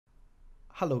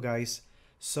Hello guys,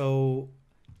 so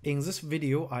in this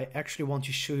video I actually want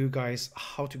to show you guys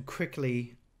how to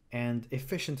quickly and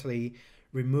efficiently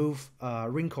remove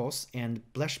wrinkles and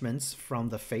blushments from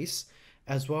the face,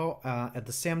 as well at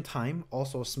the same time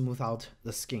also smooth out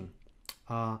the skin.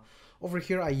 Over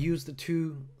here I used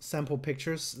two sample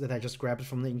pictures that I just grabbed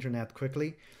from the internet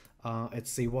quickly.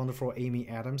 It's the wonderful Amy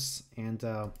Adams, and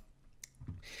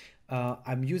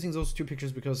I'm using those two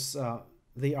pictures because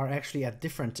they are actually at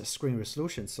different screen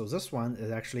resolutions. So this one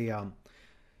is actually,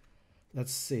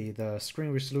 let's see, the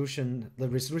screen resolution, the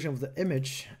resolution of the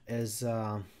image is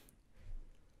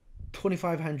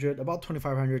 2500, about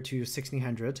 2500 to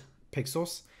 1600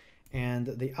 pixels.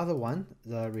 And the other one,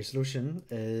 the resolution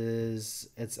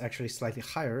it's actually slightly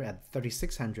higher at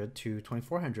 3600 to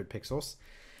 2400 pixels.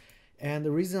 And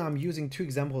the reason I'm using two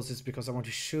examples is because I want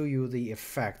to show you the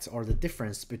effect or the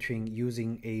difference between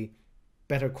using a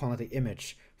better quality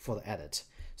image for the edit.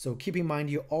 So keep in mind,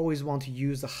 you always want to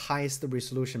use the highest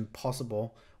resolution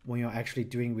possible when you're actually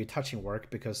doing retouching work,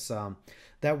 because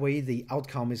that way the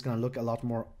outcome is going to look a lot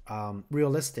more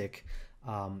realistic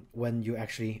when you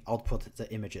actually output the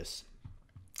images.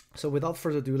 So without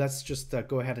further ado, let's just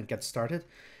go ahead and get started.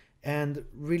 And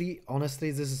really,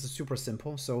 honestly, this is super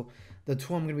simple. So the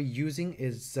tool I'm going to be using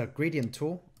is the gradient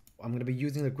tool. I'm going to be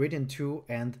using the gradient tool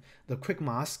and the quick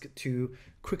mask to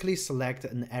quickly select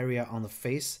an area on the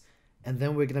face. And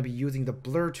then we're going to be using the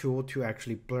blur tool to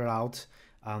actually blur out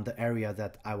the area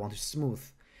that I want to smooth.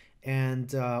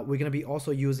 And we're going to be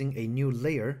also using a new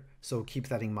layer, so keep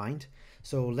that in mind.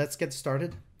 So let's get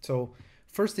started. So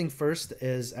first thing first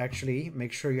is actually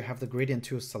make sure you have the gradient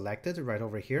tool selected right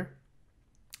over here.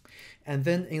 And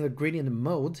then in the gradient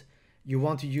mode, you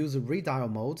want to use the radial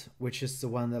mode, which is the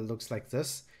one that looks like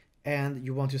this. And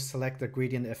you want to select the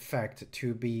gradient effect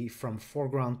to be from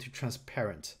foreground to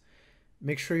transparent.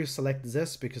 Make sure you select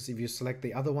this, because if you select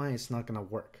the other one, it's not going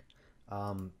to work.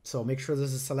 So make sure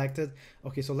this is selected.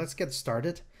 Okay, so let's get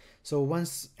started. So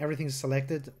once everything is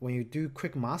selected, when you do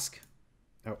quick mask,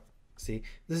 oh, see,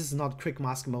 this is not quick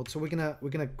mask mode. So we're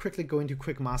gonna quickly go into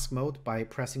quick mask mode by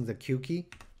pressing the Q key.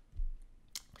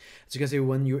 As you can see,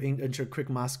 when you enter quick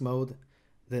mask mode,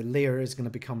 the layer is going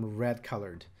to become red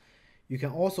colored. You can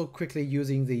also quickly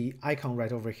using the icon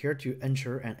right over here to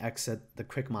enter and exit the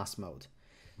quick mask mode.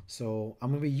 So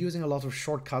I'm going to be using a lot of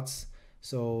shortcuts.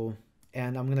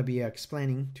 And I'm going to be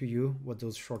explaining to you what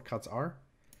those shortcuts are.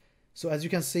 So as you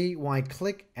can see, when I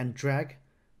click and drag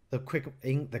the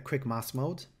quick mask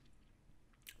mode,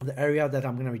 the area that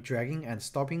I'm going to be dragging and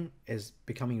stopping is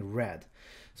becoming red.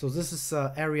 So this is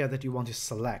an area that you want to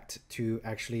select to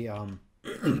actually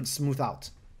smooth out.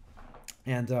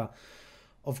 And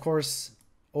of course,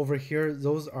 over here,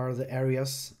 those are the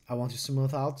areas I want to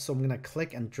smooth out. So I'm going to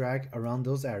click and drag around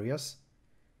those areas.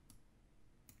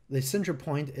 The center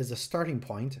point is the starting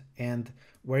point, and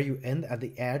where you end at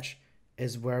the edge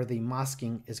is where the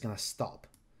masking is going to stop.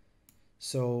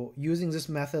 So using this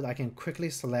method, I can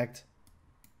quickly select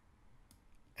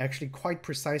actually quite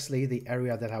precisely the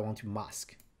area that I want to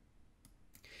mask.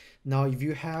 Now, if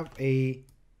you have a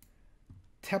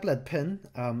tablet pen,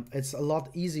 it's a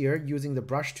lot easier using the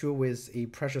brush tool with a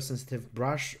pressure sensitive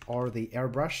brush or the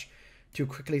airbrush to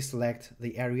quickly select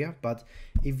the area. But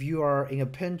if you are in a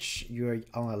pinch, you're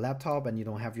on a laptop and you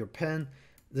don't have your pen,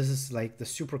 this is like the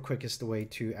super quickest way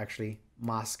to actually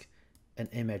mask an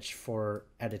image for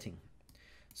editing.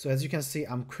 So as you can see,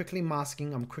 I'm quickly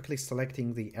masking, I'm quickly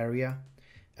selecting the area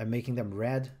and making them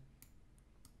red.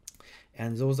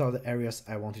 And those are the areas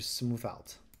I want to smooth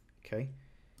out, okay?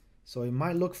 So it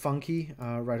might look funky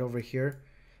right over here,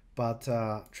 but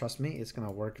trust me, it's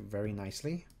gonna work very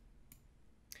nicely.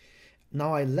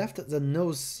 Now I left the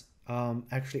nose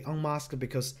actually unmasked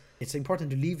because it's important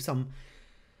to leave some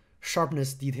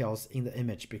sharpness details in the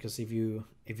image, because if you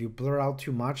blur out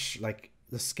too much, like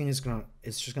the skin is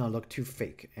just gonna look too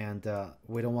fake, and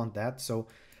we don't want that. So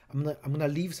I'm gonna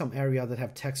leave some area that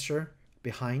have texture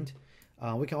behind.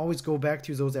 We can always go back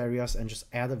to those areas and just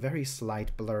add a very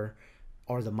slight blur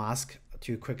or the mask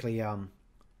to quickly get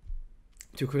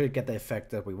the effect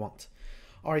that we want.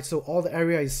 All right, so all the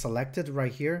area is selected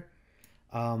right here.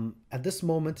 At this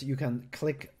moment, you can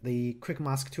click the quick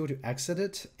mask tool to exit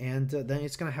it, and then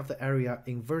it's gonna have the area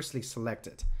inversely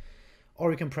selected.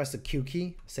 Or you can press the Q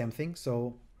key, same thing.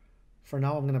 So for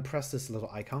now, I'm gonna press this little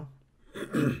icon.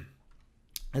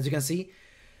 As you can see,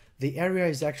 the area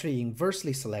is actually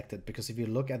inversely selected, because if you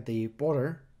look at the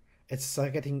border, it's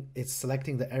selecting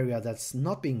the area that's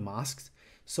not being masked.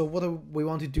 So what we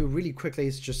want to do really quickly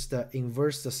is just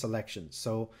inverse the selection.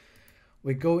 So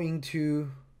we go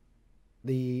into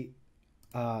the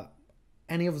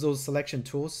any of those selection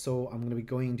tools. So I'm going to be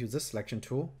going into this selection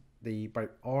tool,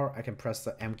 or I can press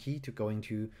the M key to go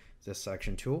into the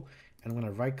selection tool, and I'm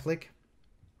going to right click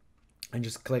and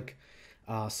just click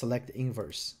select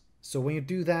inverse. So when you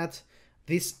do that,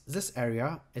 this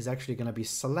area is actually going to be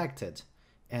selected,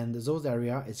 and those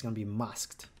area is going to be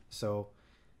masked. So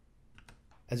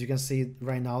as you can see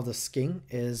right now, the skin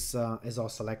is all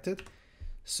selected.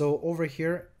 So over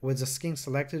here with the skin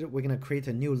selected, we're going to create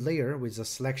a new layer with the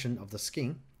selection of the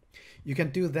skin. You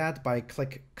can do that by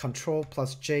click Control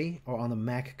plus J, or on the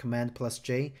Mac Command plus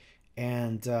J,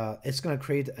 and it's going to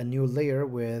create a new layer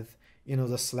with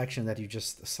the selection that you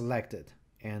just selected.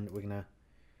 And we're going to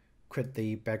quit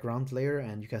the background layer,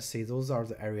 and you can see those are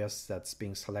the areas that's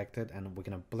being selected, and we're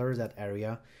going to blur that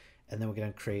area, and then we're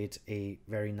going to create a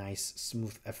very nice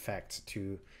smooth effect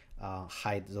to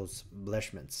hide those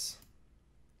blushments.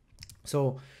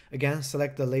 So again,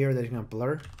 select the layer that you're going to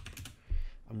blur.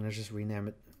 I'm going to just rename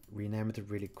it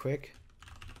really quick.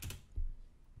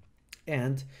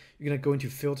 And you're going to go into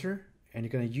filter, and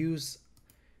you're going to use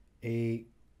a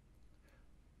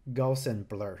Gaussian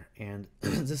blur. And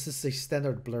this is a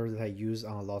standard blur that I use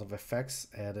on a lot of effects,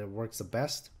 and it works the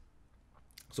best.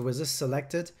 So with this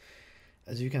selected,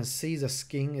 as you can see, the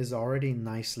skin is already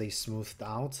nicely smoothed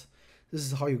out. This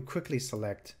is how you quickly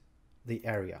select the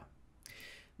area.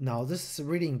 Now this is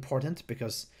really important,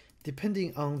 because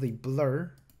depending on the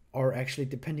blur, or actually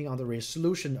depending on the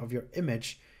resolution of your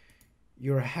image,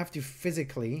 you have to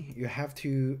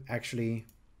actually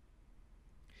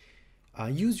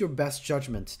use your best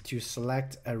judgment to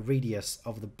select a radius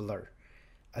of the blur.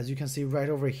 As you can see right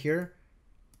over here,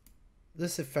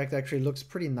 this effect actually looks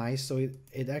pretty nice. So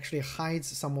it actually hides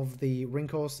some of the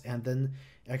wrinkles and then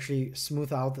actually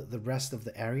smooth out the rest of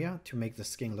the area to make the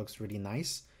skin looks really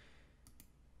nice.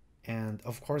 And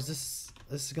of course this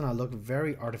is gonna look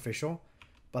very artificial,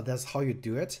 but that's how you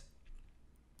do it.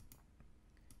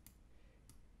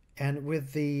 And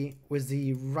with the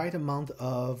right amount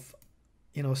of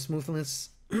smoothness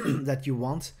that you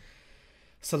want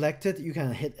selected, you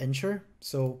can hit enter.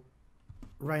 So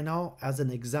right now, as an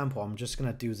example, I'm just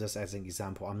gonna do this as an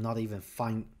example. I'm not even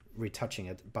fine retouching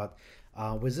it, but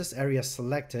with this area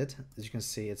selected, as you can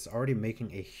see, it's already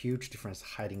making a huge difference,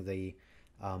 hiding the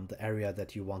area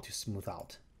that you want to smooth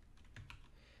out.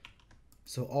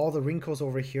 So all the wrinkles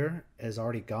over here is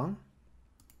already gone.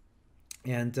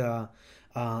 And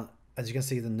as you can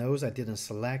see, the nose I didn't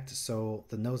select, so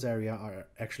the nose area are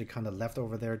actually kind of left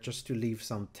over there just to leave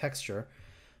some texture.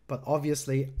 But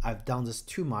obviously I've done this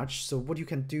too much. So what you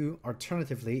can do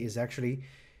alternatively is actually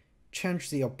change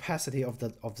the opacity of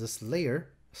this layer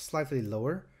slightly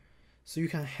lower, so you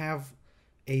can have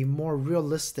a more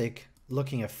realistic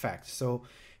looking effect. So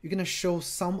you're gonna show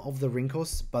some of the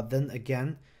wrinkles, but then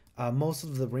again, most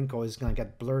of the wrinkle is gonna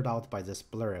get blurred out by this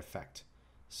blur effect.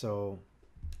 So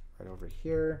right over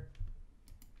here,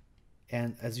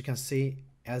 and as you can see,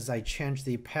 as I change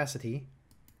the opacity,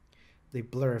 the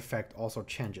blur effect also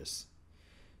changes.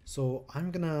 So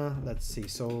I'm gonna, let's see,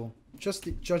 so just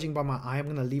judging by my eye, I'm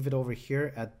gonna leave it over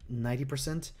here at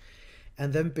 90%.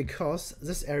 And then because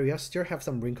this area still have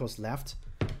some wrinkles left,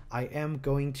 I am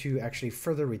going to actually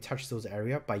further retouch those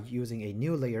area by using a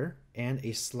new layer and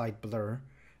a slight blur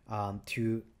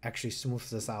to actually smooth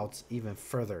this out even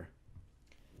further.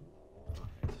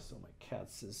 Alright, so my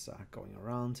cats is going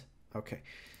around. Okay,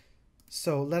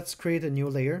 so let's create a new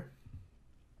layer.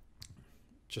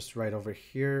 Just right over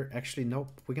here. Actually, nope.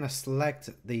 We're gonna select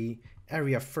the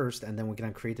area first, and then we're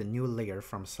gonna create a new layer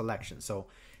from selection. So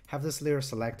have this layer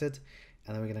selected,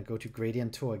 and then we're gonna go to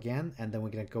gradient tool again, and then we're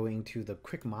gonna go into the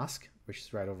quick mask, which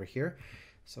is right over here.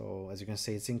 So as you can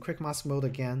see, it's in quick mask mode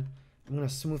again. I'm gonna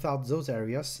smooth out those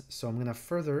areas. So I'm gonna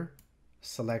further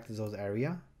select those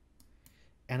area,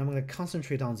 and I'm gonna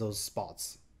concentrate on those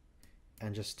spots,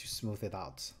 and just to smooth it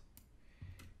out.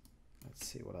 Let's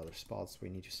see what other spots we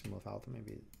need to smooth out.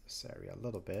 Maybe this area a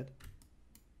little bit.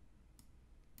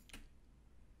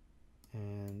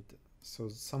 And so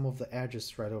some of the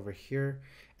edges right over here.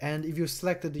 And if you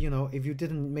selected, if you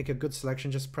didn't make a good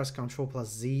selection, just press Ctrl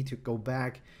plus Z to go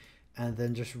back and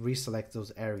then just reselect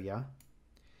those area.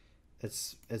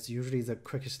 It's usually the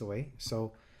quickest way.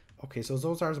 So, okay, so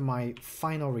those are my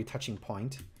final retouching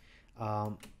point.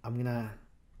 I'm gonna,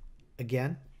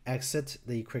 again, exit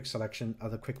the quick selection of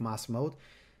the quick mask mode.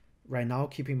 Right now,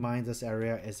 keep in mind this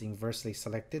area is inversely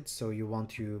selected, so you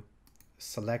want to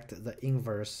select the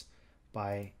inverse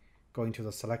by going to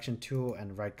the selection tool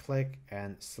and right click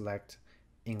and select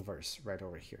inverse right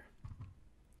over here.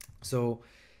 So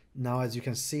now, as you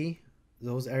can see,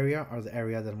 those area are the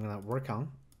area that I'm going to work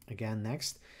on again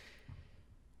next.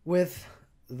 With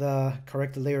the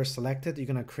correct layer selected, you're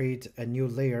gonna create a new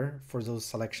layer for those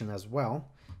selection as well.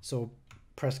 So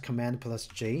press Command plus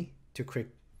J to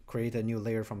create a new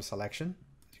layer from selection.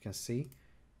 As you can see,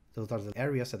 those are the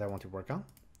areas that I want to work on.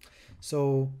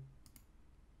 So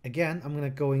again, I'm gonna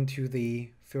go into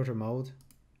the filter mode.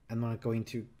 I'm gonna go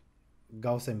into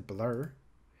Gaussian blur,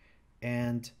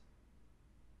 and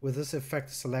with this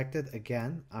effect selected,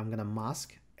 again, I'm gonna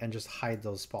mask and just hide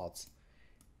those spots.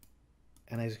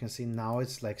 And as you can see, now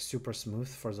it's like super smooth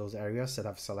for those areas that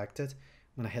I've selected.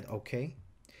 I'm gonna hit OK.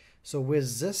 So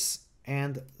with this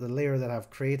and the layer that I've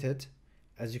created,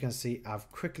 as you can see,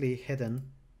 I've quickly hidden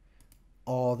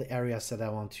all the areas that I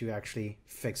want to actually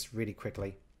fix really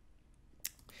quickly.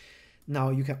 Now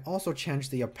you can also change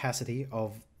the opacity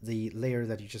of the layer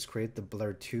that you just created, the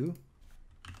blur 2,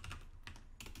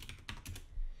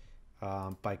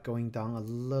 by going down a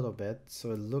little bit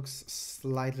so it looks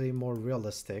slightly more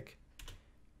realistic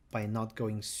by not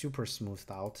going super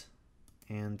smoothed out.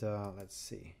 And let's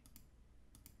see.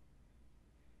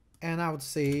 And I would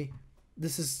say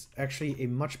this is actually a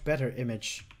much better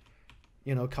image,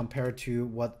 you know, compared to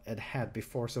what it had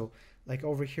before. So like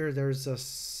over here, there's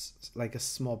like a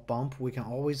small bump. We can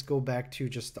always go back to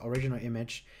just the original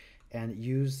image and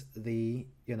use the,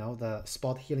 you know, the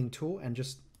spot healing tool and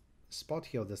just spot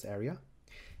heal this area.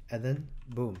 And then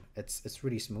boom, it's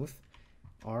really smooth.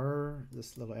 Or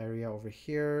this little area over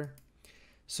here.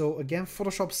 So again,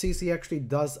 Photoshop CC actually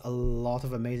does a lot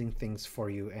of amazing things for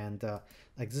you. And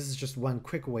like this is just one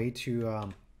quick way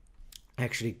to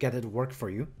actually get it work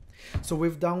for you. So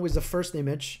we've done with the first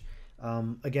image.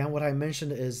 Again, what I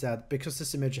mentioned is that because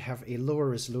this image have a lower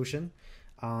resolution,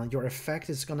 your effect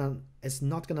is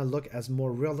not gonna look as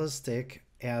more realistic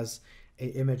as an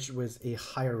image with a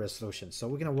higher resolution. So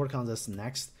we're gonna work on this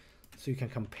next, so you can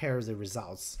compare the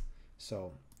results.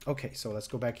 So okay, so let's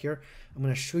go back here. I'm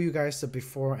gonna show you guys the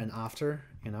before and after.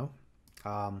 You know,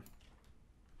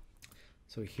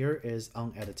 so here is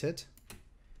unedited,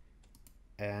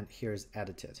 and here's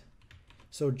edited.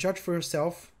 So judge for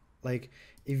yourself. Like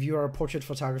if you are a portrait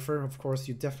photographer, of course,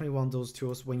 you definitely want those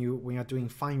tools when you're doing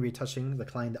fine retouching. The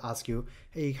client asks you,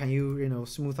 hey, can you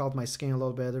smooth out my skin a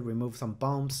little bit, remove some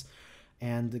bumps,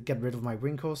 and get rid of my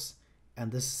wrinkles?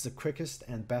 And this is the quickest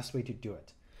and best way to do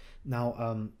it.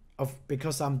 Now,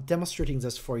 because I'm demonstrating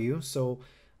this for you, so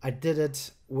I did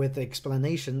it with the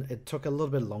explanation. It took a little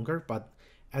bit longer, but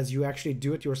as you actually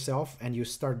do it yourself and you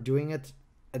start doing it,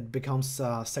 it becomes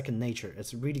second nature.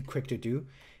 It's really quick to do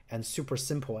and super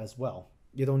simple as well.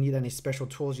 You don't need any special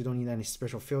tools. You don't need any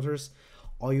special filters.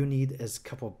 All you need is a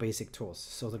couple of basic tools.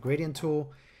 So the gradient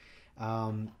tool,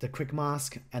 the quick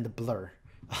mask, and the blur.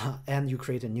 And you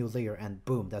create a new layer and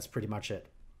boom, that's pretty much it.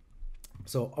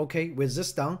 So okay, with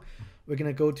this done, we're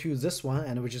gonna go to this one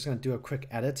and we're just gonna do a quick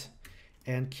edit.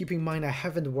 And keep in mind, I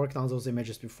haven't worked on those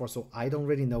images before, so I don't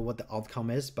really know what the outcome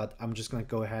is, but I'm just gonna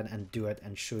go ahead and do it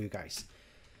and show you guys.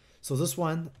 So this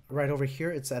one right over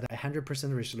here, it's at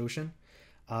 100% resolution.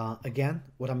 Again,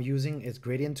 what I'm using is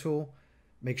gradient tool.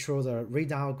 Make sure the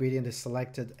radial gradient is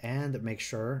selected and make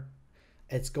sure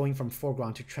it's going from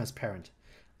foreground to transparent.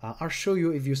 I'll show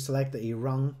you if you select a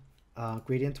wrong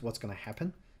gradient, what's gonna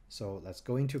happen. So let's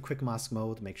go into quick mask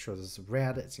mode, make sure this is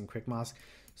red, it's in quick mask.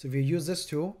 So if you use this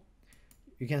tool,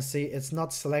 you can see it's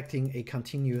not selecting a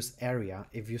continuous area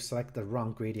if you select the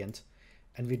wrong gradient.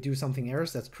 And we do something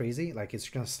else that's crazy, like it's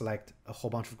gonna select a whole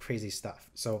bunch of crazy stuff.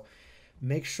 So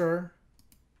make sure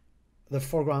the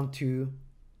foreground to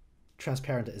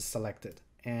transparent is selected.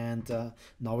 And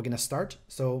now we're gonna start.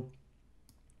 So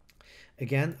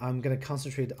again, I'm gonna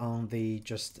concentrate on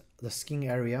just the skin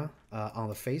area on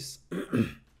the face.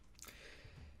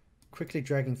 Quickly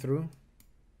dragging through.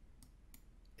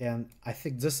 And I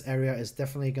think this area is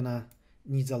definitely gonna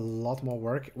needs a lot more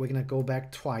work. We're gonna go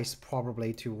back twice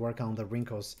probably to work on the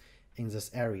wrinkles in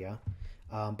this area.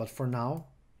 But for now,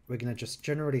 we're gonna just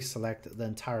generally select the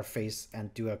entire face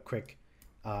and do a quick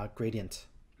gradient.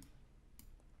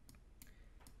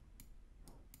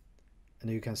 And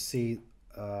you can see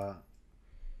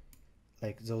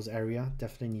like those area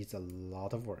definitely needs a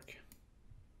lot of work.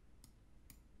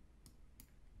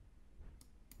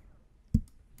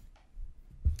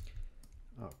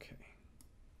 Okay,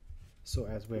 so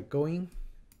as we're going,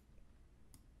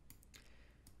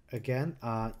 again,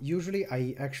 usually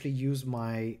I actually use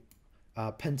my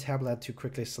pen tablet to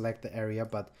quickly select the area,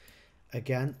 but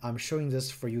again, I'm showing this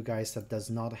for you guys that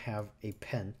does not have a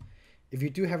pen. If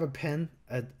you do have a pen,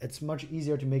 it's much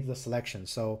easier to make the selection.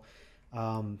 So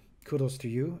kudos to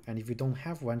you. And if you don't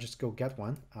have one, just go get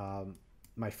one.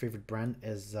 My favorite brand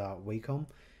is Wacom,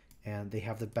 and they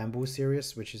have the bamboo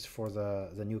series, which is for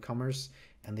the newcomers,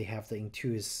 and they have the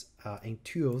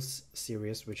Intuos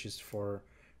series, which is for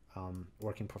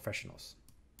working professionals.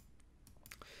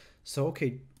 So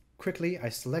okay, quickly I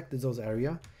selected those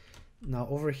area. Now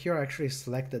over here I actually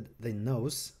selected the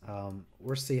nose.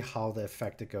 We'll see how the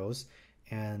effect goes,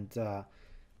 and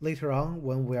later on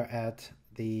when we're at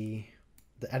the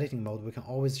editing mode, we can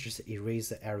always just erase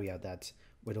the area that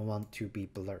we don't want to be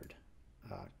blurred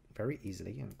very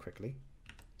easily and quickly.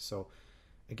 So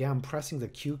again, I'm pressing the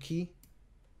Q key,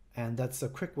 and that's a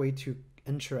quick way to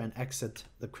enter and exit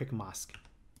the quick mask.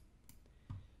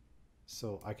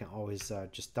 So I can always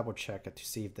just double check to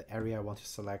see if the area I want to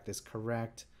select is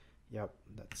correct. Yep,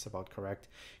 that's about correct.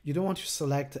 You don't want to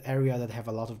select the area that have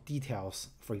a lot of details.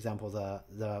 For example,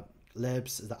 the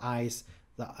lips, the eyes,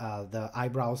 the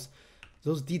eyebrows.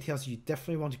 Those details you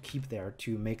definitely want to keep there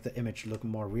to make the image look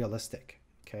more realistic.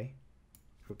 Okay.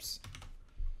 Oops.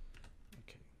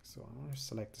 Okay, so I want to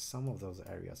select some of those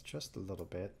areas just a little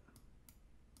bit.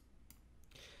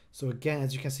 So again,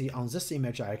 as you can see on this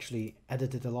image, I actually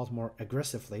edited a lot more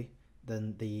aggressively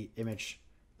than the image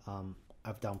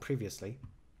I've done previously.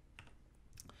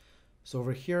 So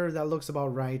over here, that looks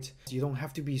about right. You don't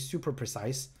have to be super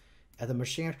precise, and the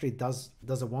machine actually does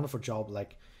a wonderful job.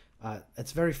 Like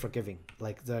it's very forgiving.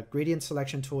 Like the gradient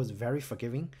selection tool is very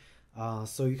forgiving,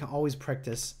 so you can always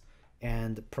practice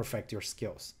and perfect your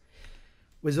skills.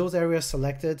 With those areas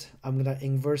selected, I'm gonna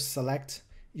inverse select.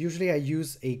 Usually I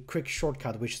use a quick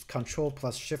shortcut, which is Control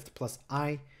plus Shift plus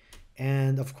I,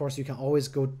 and of course you can always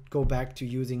go back to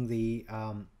using the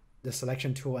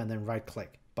selection tool and then right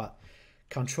click. But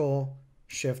Control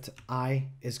Shift I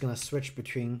is gonna switch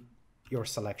between your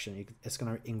selection. It's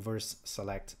gonna inverse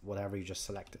select whatever you just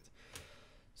selected.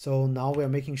 So now we're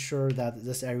making sure that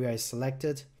this area is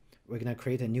selected. We're gonna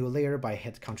create a new layer by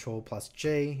hit Control plus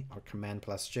J or Command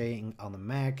plus J on the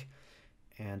Mac,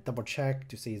 and double check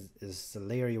to see is the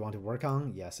layer you want to work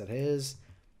on. Yes, it is.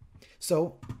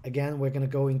 So again, we're gonna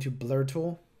go into blur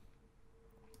tool,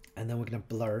 and then we're gonna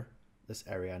blur this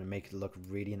area and make it look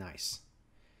really nice.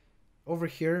 Over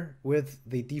here with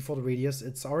the default radius,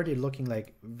 it's already looking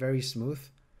like very smooth.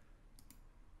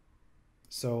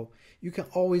 So you can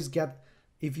always get,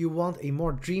 if you want a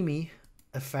more dreamy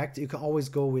effect, you can always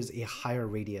go with a higher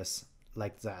radius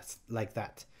like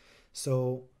that.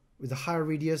 So with a higher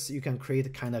radius, you can create a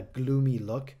kind of gloomy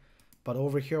look. But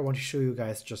over here, I want to show you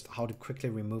guys just how to quickly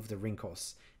remove the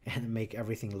wrinkles and make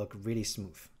everything look really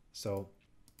smooth. So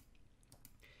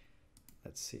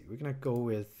let's see, we're gonna go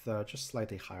with just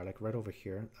slightly higher, like right over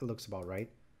here. That looks about right.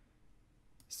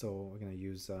 So we're gonna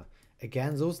use,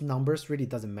 again, those numbers really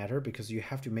doesn't matter because you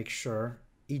have to make sure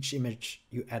each image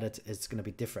you edit is gonna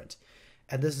be different.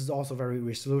 And this is also very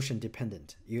resolution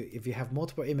dependent. If you have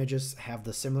multiple images have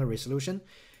the similar resolution,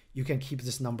 you can keep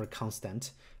this number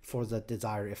constant for the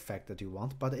desired effect that you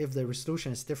want. But if the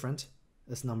resolution is different,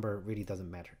 this number really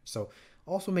doesn't matter. So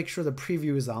also make sure the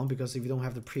preview is on, because if you don't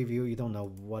have the preview, you don't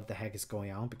know what the heck is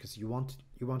going on, because you want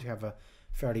to have a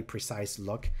fairly precise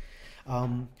look.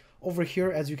 Over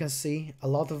here, as you can see, a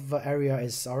lot of area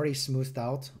is already smoothed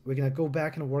out. We're gonna go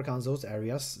back and work on those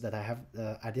areas that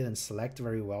I didn't select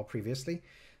very well previously,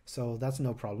 so that's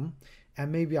no problem.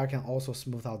 And maybe I can also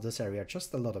smooth out this area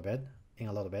just a little bit,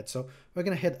 So we're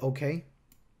gonna hit OK.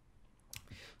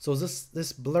 So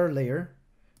this blur layer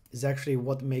is actually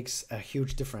what makes a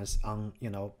huge difference on,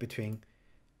 between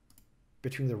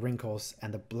the wrinkles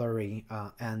and the blurry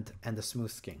and the smooth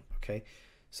skin. Okay,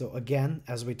 so again,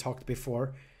 as we talked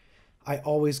before, I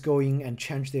always go in and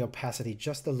change the opacity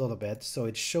just a little bit, so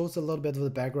it shows a little bit of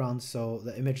the background, so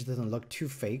the image doesn't look too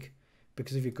fake.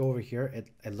 Because if you go over here,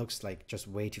 it looks like just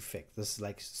way too fake. This is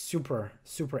like super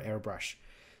airbrush.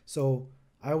 So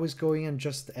I always go in and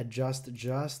just adjust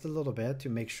just a little bit to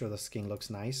make sure the skin looks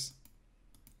nice.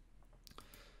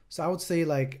 So I would say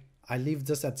like I leave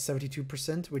this at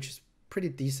 72%, which is pretty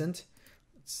decent.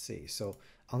 Let's see. So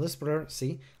on this blur,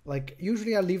 see, like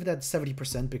usually I leave it at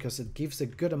 70% because it gives a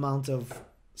good amount of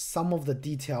some of the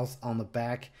details on the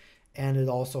back, and it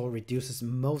also reduces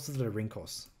most of the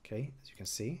wrinkles. Okay, as you can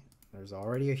see, there's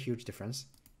already a huge difference.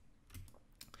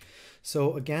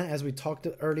 So again, as we talked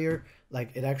earlier,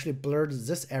 like it actually blurred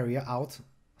this area out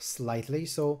slightly.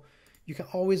 So you can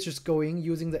always just go in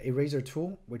using the eraser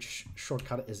tool, which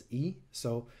shortcut is E.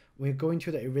 So when you go into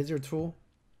the eraser tool,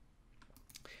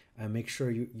 and make sure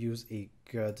you use a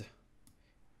good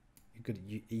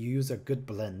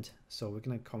blend. So we're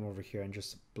gonna come over here and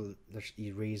just let's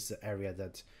erase the area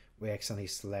that we accidentally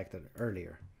selected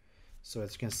earlier. So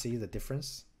as you can see the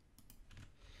difference.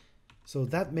 So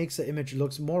that makes the image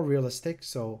looks more realistic.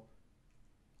 So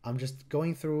I'm just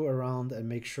going through around and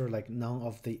make sure like none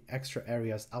of the extra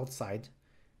areas outside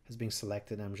has been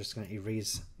selected. I'm just going to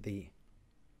erase the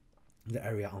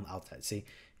area on the outside. See,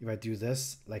 if I do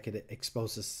this, like it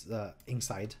exposes the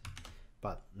inside,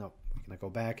 but no, we're going to go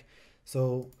back.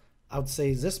 So I would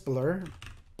say this blur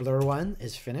 1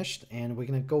 is finished, and we're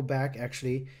going to go back,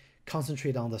 actually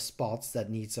concentrate on the spots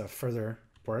that needs further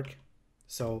work.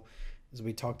 So as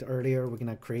we talked earlier, we're going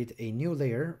to create a new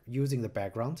layer using the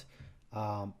background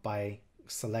by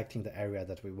selecting the area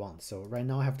that we want. So right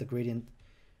now I have the gradient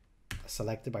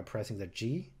selected by pressing the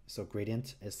G. So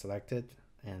gradient is selected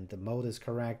and the mode is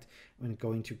correct. I'm going to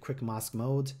go into quick mask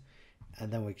mode,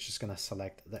 and then we're just going to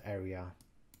select the area,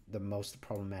 the most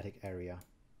problematic area.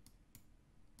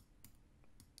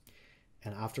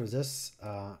 And after this,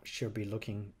 should be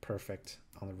looking perfect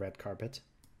on the red carpet.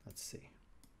 Let's see.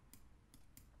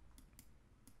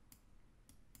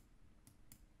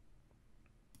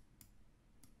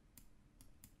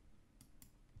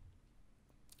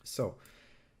 So,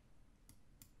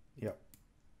 yeah,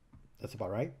 that's about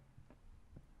right.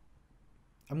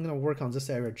 I'm going to work on this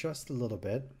area just a little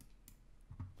bit.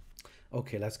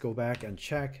 Okay, let's go back and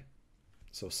check.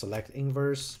 So select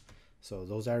inverse. So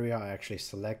those areas are actually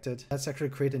selected. Let's actually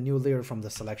create a new layer from the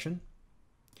selection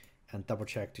and double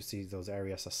check to see those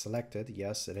areas are selected.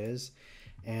 Yes, it is.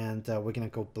 And we're going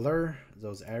to go blur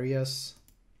those areas.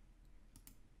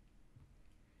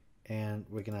 And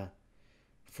we're going to,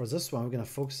 for this one, we're going to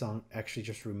focus on actually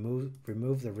just remove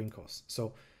the wrinkles.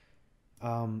 So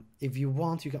if you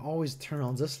want, you can always turn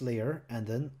on this layer and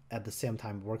then at the same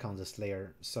time work on this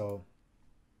layer. So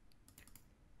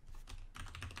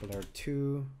blur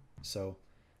 2. So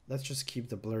let's just keep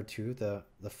the blur 2, the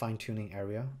fine tuning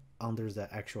area, under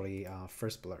the actually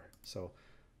first blur. So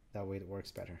that way it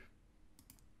works better.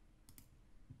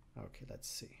 Okay, let's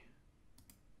see.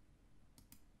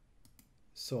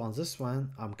 So on this one,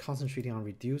 I'm concentrating on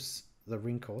reduce the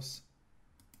wrinkles.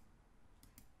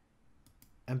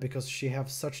 And because she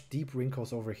has such deep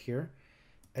wrinkles over here,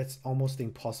 it's almost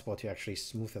impossible to actually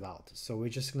smooth it out. So we're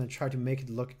just going to try to make it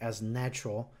look as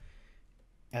natural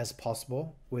as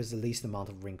possible with the least amount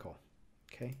of wrinkle.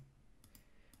 Okay.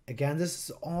 Again, this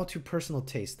is all to personal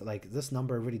taste. Like, this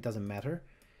number really doesn't matter.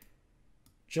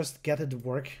 Just get it to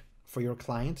work for your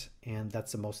client, and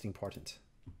that's the most important.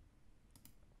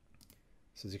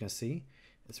 So as you can see,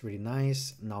 it's really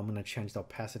nice. Now I'm going to change the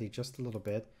opacity just a little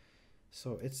bit.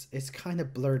 So it's kind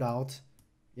of blurred out.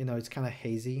 You know, it's kind of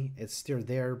hazy. It's still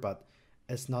there, but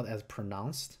it's not as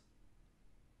pronounced.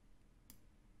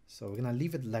 So we're going to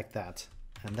leave it like that.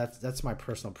 And that's my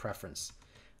personal preference.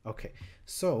 Okay,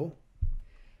 so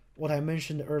what I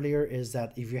mentioned earlier is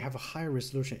that if you have a higher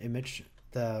resolution image,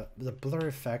 the blur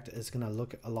effect is going to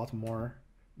look a lot more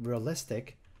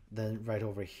realistic than right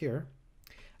over here.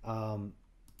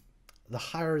 The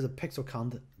higher the pixel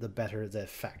count, the better the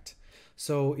effect.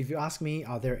 So if you ask me,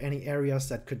 are there any areas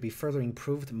that could be further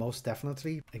improved? Most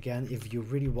definitely. Again, if you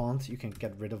really want, you can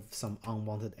get rid of some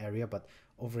unwanted area, but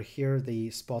over here,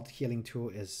 the spot healing tool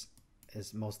is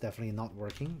most definitely not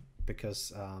working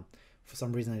because for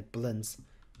some reason it blends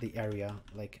the area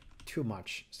like too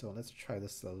much. So let's try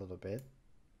this a little bit,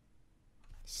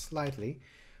 slightly,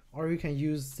 or you can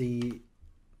use the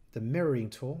mirroring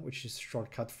tool, which is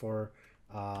shortcut for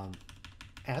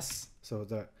S. So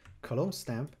the Cologne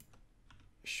stamp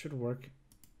should work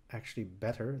actually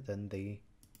better than the,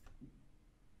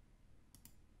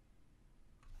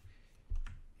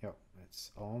 yep,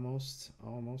 it's almost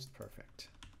perfect.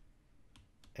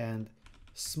 And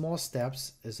small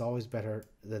steps is always better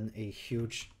than a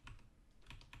huge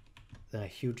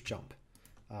jump,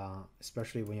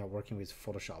 especially when you're working with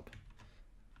Photoshop.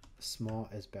 Small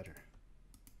is better.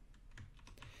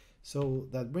 So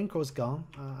that wrinkle is gone,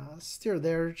 still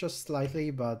there just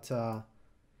slightly, but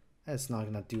it's not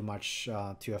gonna do much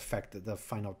to affect the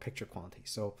final picture quality.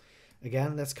 So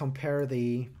again, let's compare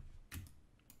the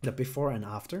before and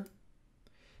after.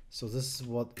 So this is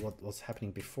what was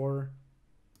happening before,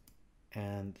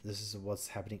 and this is what's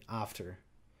happening after.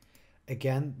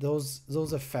 Again, those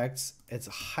effects, it's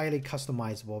highly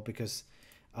customizable because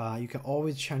you can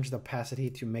always change the opacity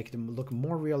to make them look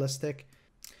more realistic.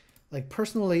 Like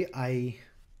personally, I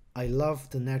love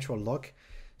the natural look,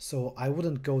 so I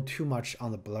wouldn't go too much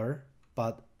on the blur,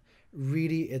 but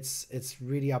really it's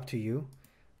really up to you.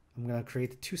 I'm gonna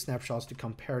create 2 snapshots to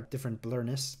compare different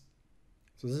blurriness.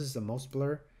 So this is the most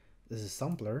blur, this is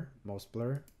some blur, most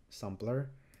blur, some blur,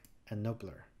 and no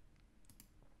blur.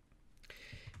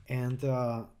 And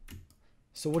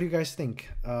so what do you guys think?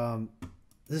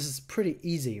 This is pretty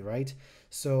easy, right?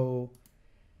 So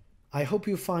I hope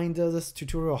you find this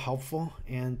tutorial helpful,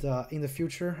 and in the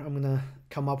future I'm gonna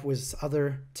come up with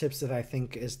other tips that I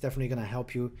think is definitely gonna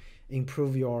help you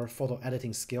improve your photo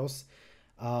editing skills.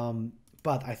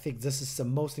 But I think this is the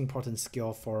most important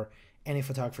skill for any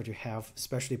photographer to have,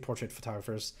 especially portrait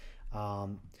photographers,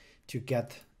 to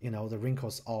get the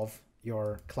wrinkles off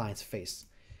your client's face.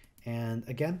 And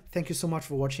again, thank you so much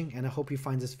for watching, and I hope you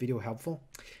find this video helpful.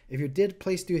 If you did,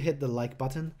 please do hit the like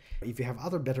button. If you have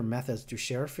other better methods to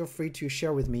share, feel free to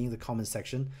share with me in the comment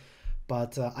section.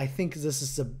 But I think this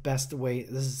is the best way,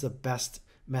 this is the best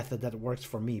method that works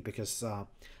for me, because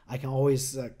I can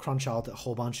always crunch out a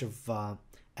whole bunch of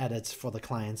edits for the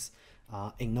clients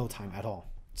in no time at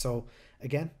all. So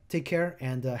again, take care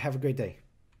and have a great day.